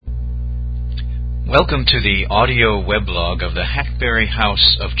Welcome to the audio weblog of the Hackberry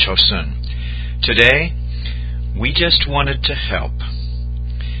House of Chosun. Today, we just wanted to help.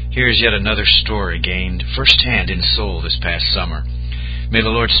 Here's yet another story gained firsthand in Seoul this past summer. May the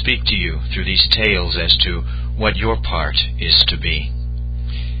Lord speak to you through these tales as to what your part is to be.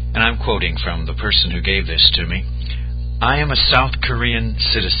 And I'm quoting from the person who gave this to me. "I am a South Korean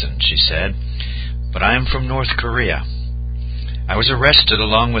citizen," she said, "but I am from North Korea. I was arrested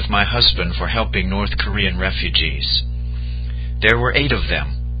along with my husband for helping North Korean refugees. There were 8 of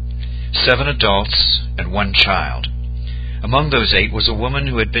them, 7 adults and 1 child. Among those 8 was a woman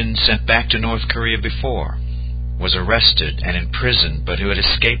who had been sent back to North Korea before, was arrested and imprisoned, but who had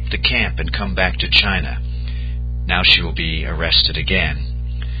escaped the camp and come back to China. Now she will be arrested again.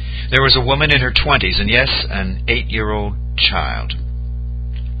 There was a woman in her 20s, and yes, an 8-year-old child.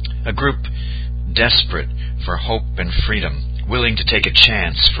 A group desperate for hope and freedom, willing to take a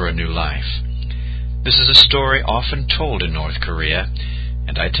chance for a new life. This is a story often told in North Korea,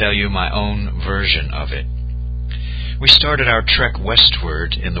 and I tell you my own version of it. We started our trek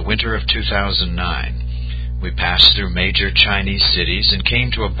westward in the winter of 2009. We passed through major Chinese cities and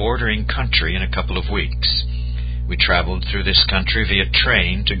came to a bordering country in a couple of weeks. We traveled through this country via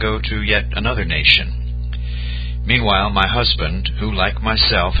train to go to yet another nation. Meanwhile, my husband, who like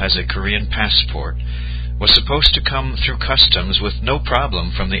myself has a Korean passport, was supposed to come through customs with no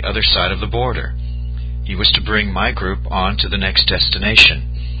problem from the other side of the border. He was to bring my group on to the next destination.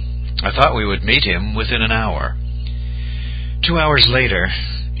 I thought we would meet him within an hour. 2 hours later,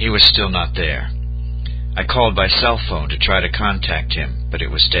 he was still not there. I called by cell phone to try to contact him, but it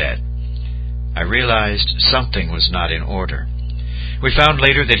was dead. I realized something was not in order. We found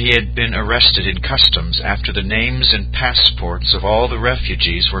later that he had been arrested in customs after the names and passports of all the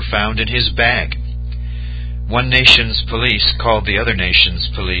refugees were found in his bag. One nation's police called the other nation's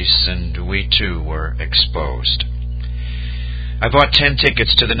police, and we too were exposed. I bought 10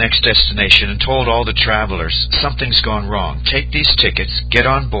 tickets to the next destination and told all the travelers, "Something's gone wrong. Take these tickets, get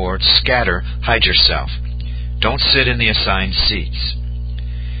on board, scatter, hide yourself. Don't sit in the assigned seats."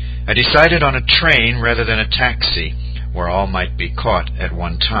 I decided on a train rather than a taxi, where all might be caught at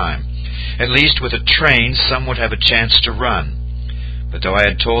one time. At least with a train, some would have a chance to run. But though I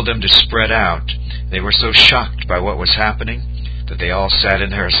had told them to spread out, they were so shocked by what was happening that they all sat in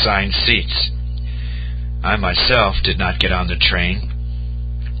their assigned seats. I myself did not get on the train,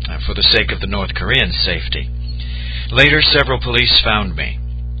 for the sake of the North Korean safety. Later, several police found me.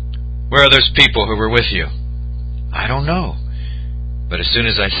 "Where are those people who were with you?" "I don't know." But as soon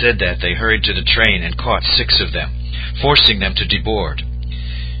as I said that, they hurried to the train and caught 6 of them, forcing them to deboard.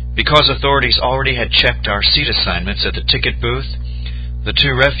 Because authorities already had checked our seat assignments at the ticket booth, the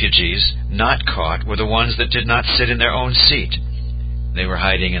 2 refugees not caught were the ones that did not sit in their own seat. They were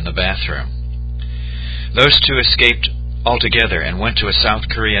hiding in the bathroom. Those 2 escaped altogether and went to a South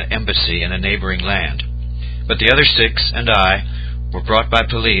Korea embassy in a neighboring land. But the other 6 and I were brought by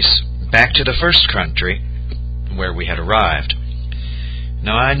police back to the first country where we had arrived.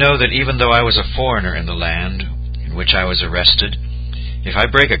 Now I know that even though I was a foreigner in the land in which I was arrested, if I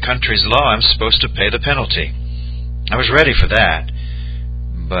break a country's law, I'm supposed to pay the penalty. I was ready for that.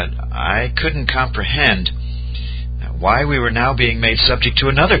 But I couldn't comprehend why we were now being made subject to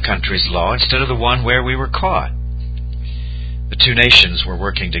another country's law instead of the one where we were caught. The 2 nations were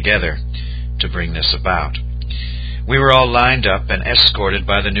working together to bring this about. We were all lined up and escorted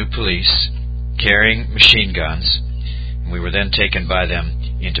by the new police, carrying machine guns, and we were then taken by them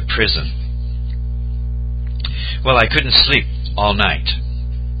into prison. Well, I couldn't sleep all night.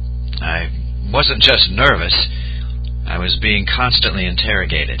 I wasn't just nervous. I was being constantly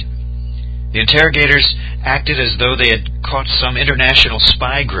interrogated. The interrogators acted as though they had caught some international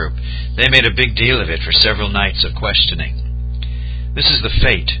spy group. They made a big deal of it for several nights of questioning. This is the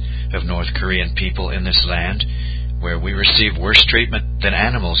fate of North Korean people in this land, where we receive worse treatment than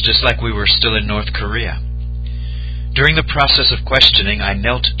animals, just like we were still in North Korea. During the process of questioning, I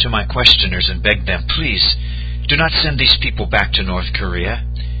knelt to my questioners and begged them, "Please, do not send these people back to North Korea.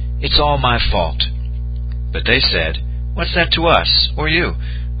 It's all my fault." But they said, "What's that to us, or you?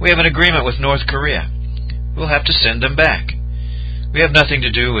 We have an agreement with North Korea. We'll have to send them back. We have nothing to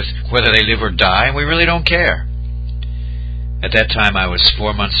do with whether they live or die, and we really don't care." At that time I was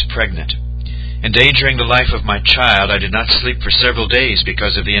 4 months pregnant. Endangering the life of my child, I did not sleep for several days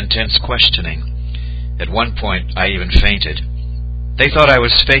because of the intense questioning. At one point, I even fainted. They thought I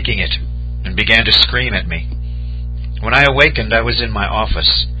was faking it and began to scream at me. When I awakened, I was in my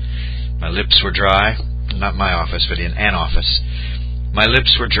office. My lips were dry. Not my office, but in an office. My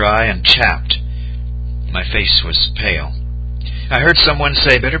lips were dry and chapped. My face was pale. I heard someone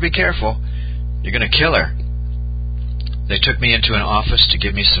say, "Better be careful." You're going to kill her. They took me into an office to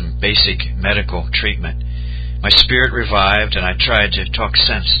give me some basic medical treatment. My spirit revived, and I tried to talk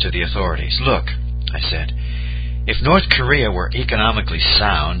sense to the authorities. Look, I said, if North Korea were economically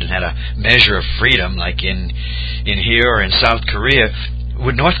sound and had a measure of freedom like in here or in South Korea,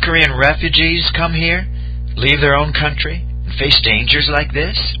 would North Korean refugees come here, leave their own country, and face dangers like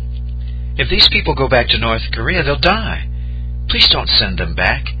this? If these people go back to North Korea, they'll die. Please don't send them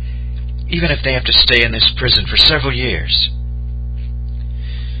back, even if they have to stay in this prison for several years.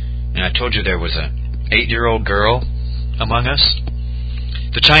 And I told you there was an 8-year-old girl among us.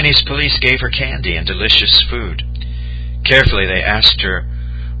 The Chinese police gave her candy and delicious food. Carefully they asked her,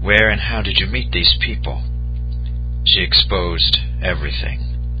 where and how did you meet these people? She exposed everything.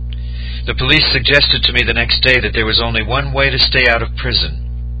 The police suggested to me the next day that there was only one way to stay out of prison.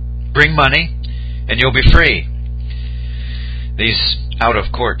 Bring money, and you'll be free. These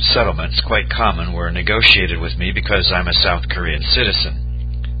out-of-court settlements, quite common, were negotiated with me because I'm a South Korean citizen.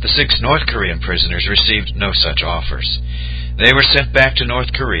 The 6 North Korean prisoners received no such offers. They were sent back to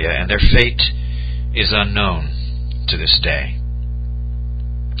North Korea, and their fate is unknown to this day.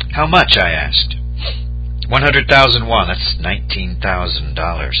 How much, I asked. 100,000 won, that's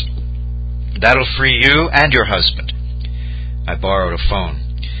 $19,000. That'll free you and your husband. I borrowed a phone.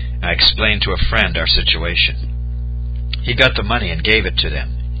 I explained to a friend our situation. He got the money and gave it to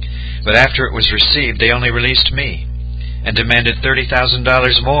them. But after it was received, they only released me and demanded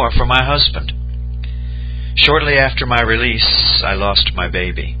 $30,000 more for my husband. Shortly after my release, I lost my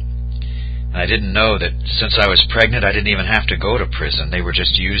baby. I didn't know that since I was pregnant, I didn't even have to go to prison. They were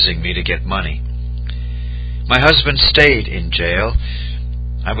just using me to get money. My husband stayed in jail.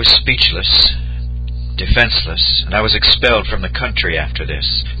 I was speechless, defenseless, and I was expelled from the country after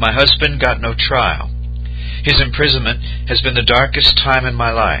this. My husband got no trial. His imprisonment has been the darkest time in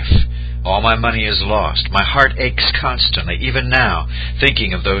my life. All my money is lost. My heart aches constantly, even now,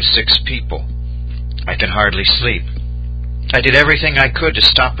 thinking of those 6 people. I can hardly sleep. I did everything I could to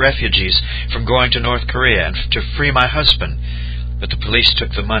stop refugees from going to North Korea and to free my husband, but the police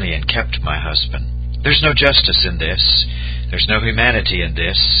took the money and kept my husband. There's no justice in this. There's no humanity in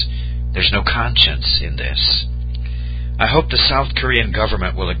this. There's no conscience in this. I hope the South Korean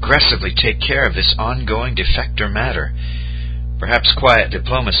government will aggressively take care of this ongoing defector matter. Perhaps quiet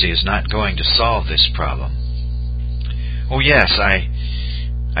diplomacy is not going to solve this problem. Oh yes,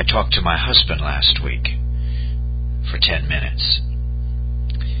 I talked to my husband last week for 10 minutes.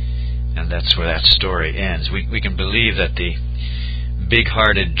 And that's where that story ends. We can believe that the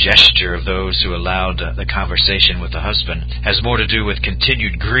big-hearted gesture of those who allowed the conversation with the husband has more to do with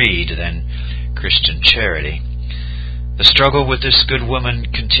continued greed than Christian charity. The struggle with this good woman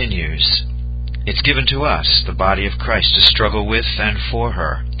continues. It's given to us, the body of Christ, to struggle with and for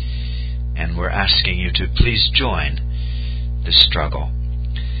her. And we're asking you to please join this struggle.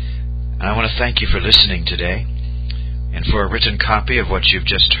 And I want to thank you for listening today. And for a written copy of what you've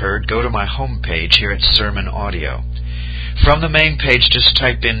just heard, go to my homepage here at Sermon Audio. From the main page, just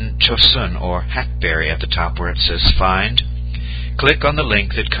type in Chosun or Hackberry at the top where it says Find. Click on the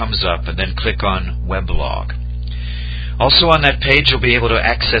link that comes up and then click on Weblog. Also on that page, you'll be able to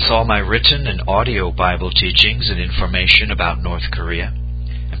access all my written and audio Bible teachings and information about North Korea.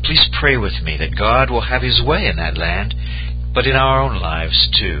 And please pray with me that God will have His way in that land, but in our own lives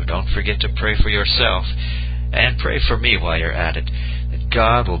too. Don't forget to pray for yourself and pray for me while you're at it, that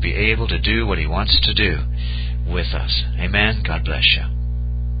God will be able to do what He wants to do with us. Amen. God bless you.